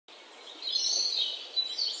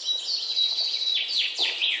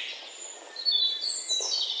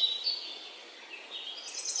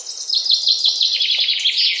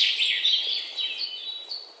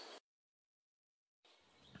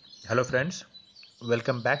Hello friends,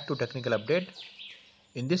 welcome back to Technical Update.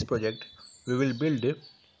 In this project, we will build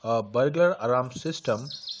a burglar alarm system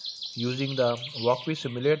using the Wokwi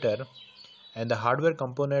simulator, and the hardware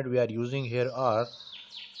component we are using here are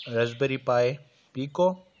Raspberry Pi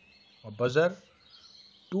Pico, a buzzer,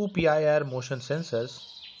 two PIR motion sensors,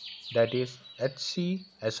 that is HC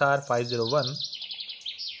SR501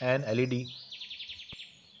 and LED.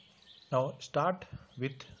 Now start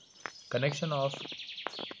with connection of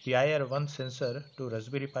PIR1 sensor to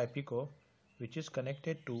Raspberry Pi Pico, which is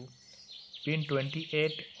connected to pin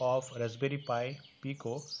 28 of Raspberry Pi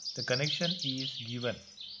Pico. The connection is given.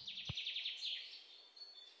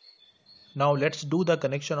 Now let's do the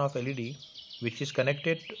connection of LED, which is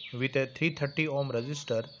connected with a 330 ohm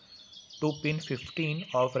resistor to pin 15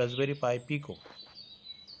 of Raspberry Pi Pico.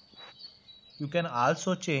 You can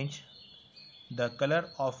also change the color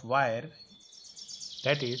of wire,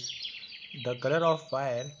 that is, the color of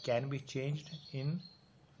wire can be changed in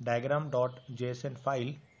diagram.jsn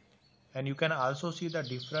file, and you can also see the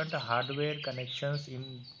different hardware connections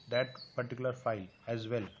in that particular file as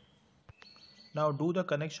well. Now do the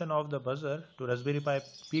connection of the buzzer to Raspberry Pi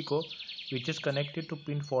Pico, which is connected to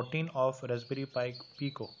pin 14 of Raspberry Pi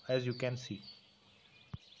Pico, as you can see.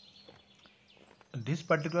 This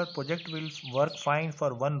particular project will work fine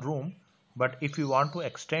for one room, but if you want to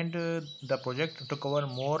extend the project to cover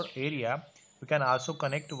more area, we can also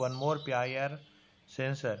connect one more PIR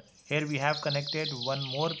sensor. Here we have connected one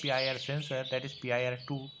more PIR sensor, that is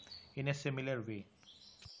PIR2, in a similar way.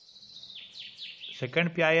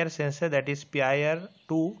 Second PIR sensor, that is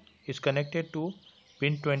PIR2, is connected to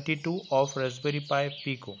pin 22 of Raspberry Pi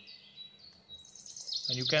Pico.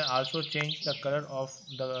 And you can also change the color of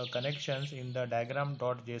the connections in the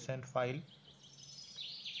diagram.json file.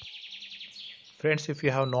 Friends, if you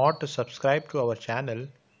have not subscribed to our channel,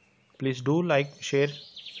 please do like, share,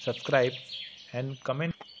 subscribe and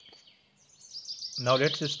comment. Now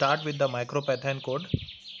let's start with the MicroPython code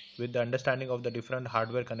with the understanding of the different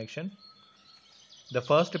hardware connection. The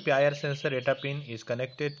first PIR sensor data pin is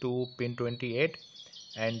connected to pin 28,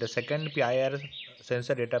 and the second PIR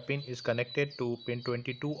sensor data pin is connected to pin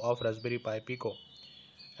 22 of Raspberry Pi Pico.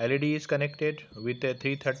 LED is connected with a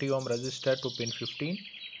 330 ohm resistor to pin 15,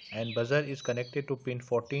 and buzzer is connected to pin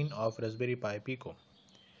 14 of Raspberry Pi Pico.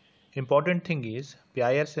 Important thing is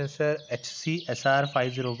PIR sensor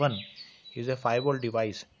HC-SR501 is a 5V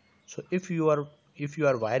device. So if you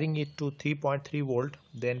are wiring it to 3.3V,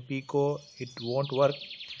 then Pico it won't work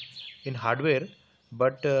in hardware,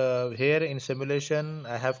 but here in simulation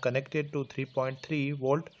I have connected to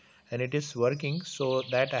 3.3V and it is working, so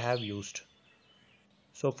that I have used.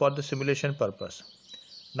 So for the simulation purpose.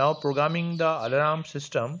 Now programming the alarm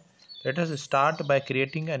system, let us start by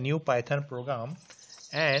creating a new Python program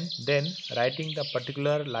and then writing the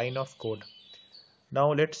particular line of code.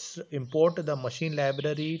 Now let's import the machine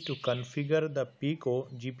library to configure the Pico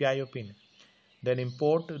GPIO pin. Then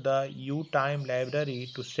import the utime library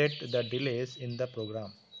to set the delays in the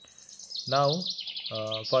program. Now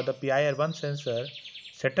for the PIR1 sensor,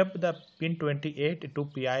 set up the pin 28 to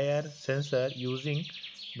PIR sensor using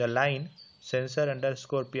the line sensor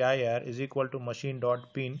underscore PIR is equal to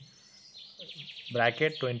machine.pin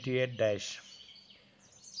bracket 28 dash.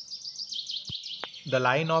 The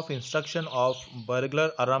line of instruction of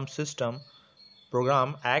burglar alarm system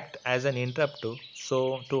program act as an interrupt.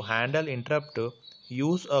 So to handle interrupt,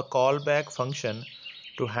 use a callback function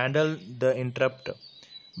to handle the interrupt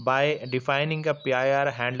by defining a PIR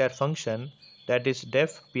handler function, that is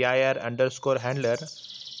def PIR underscore handler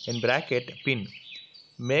in bracket pin.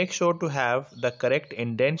 Make sure to have the correct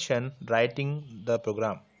indentation writing the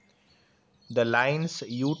program. The lines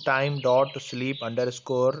utime dot sleep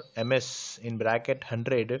underscore ms in bracket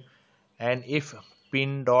 100 and if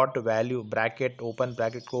pin dot value bracket open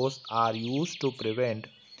bracket close are used to prevent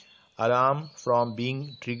alarm from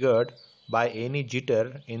being triggered by any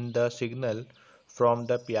jitter in the signal from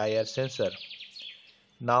the PIR sensor.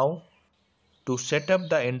 Now to set up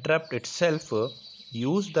the interrupt itself,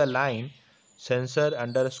 use the line sensor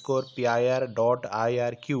underscore PIR dot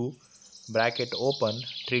IRQ bracket open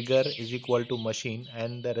trigger is equal to machine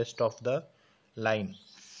and the rest of the line.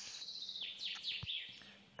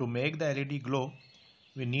 To make the LED glow,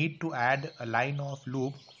 we need to add a line of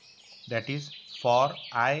loop, that is for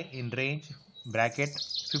I in range bracket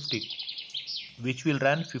 50, which will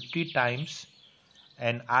run 50 times,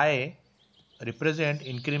 and I represent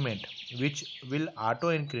increment, which will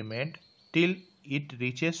auto increment till it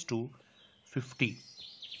reaches to 50.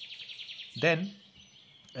 Then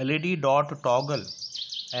LED dot toggle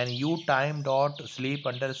and utime dot sleep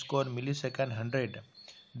underscore millisecond 100.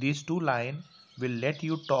 These two lines will let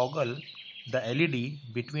you toggle the LED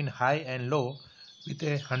between high and low with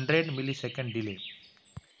a 100 millisecond delay.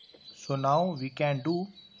 So now we can do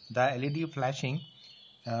the LED flashing.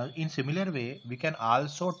 In similar way, we can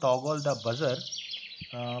also toggle the buzzer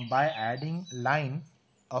by adding line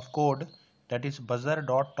of code, that is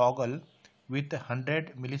buzzer.toggle with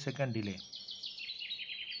 100 millisecond delay.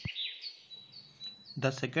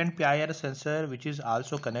 The second PIR sensor, which is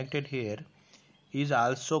also connected here, is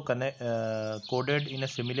also coded in a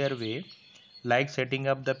similar way, like setting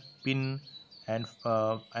up the pin and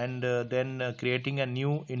then creating a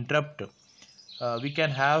new interrupt. We can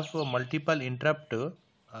have multiple interrupt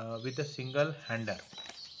with a single handler.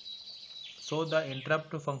 So the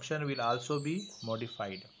interrupt function will also be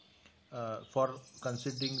modified for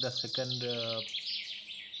considering the second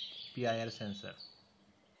PIR sensor.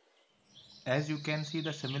 As you can see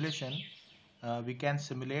the simulation, we can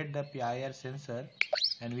simulate the PIR sensor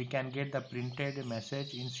and we can get the printed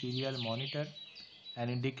message in serial monitor, an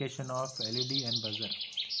indication of LED and buzzer.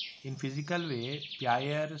 In physical way,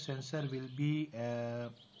 PIR sensor will be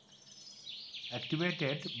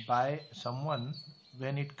activated by someone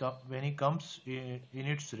when it comes in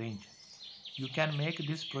its range. You can make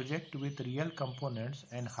this project with real components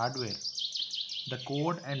and hardware. The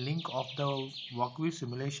code and link of the Wokwi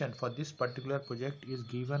simulation for this particular project is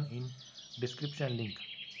given in description link.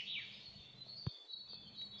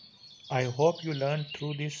 I hope you learned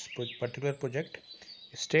through this particular project.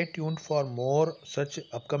 Stay tuned for more such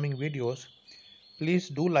upcoming videos. Please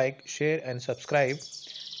do like, share and subscribe.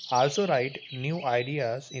 Also write new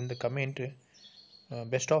ideas in the comment.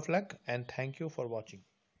 Best of luck and thank you for watching.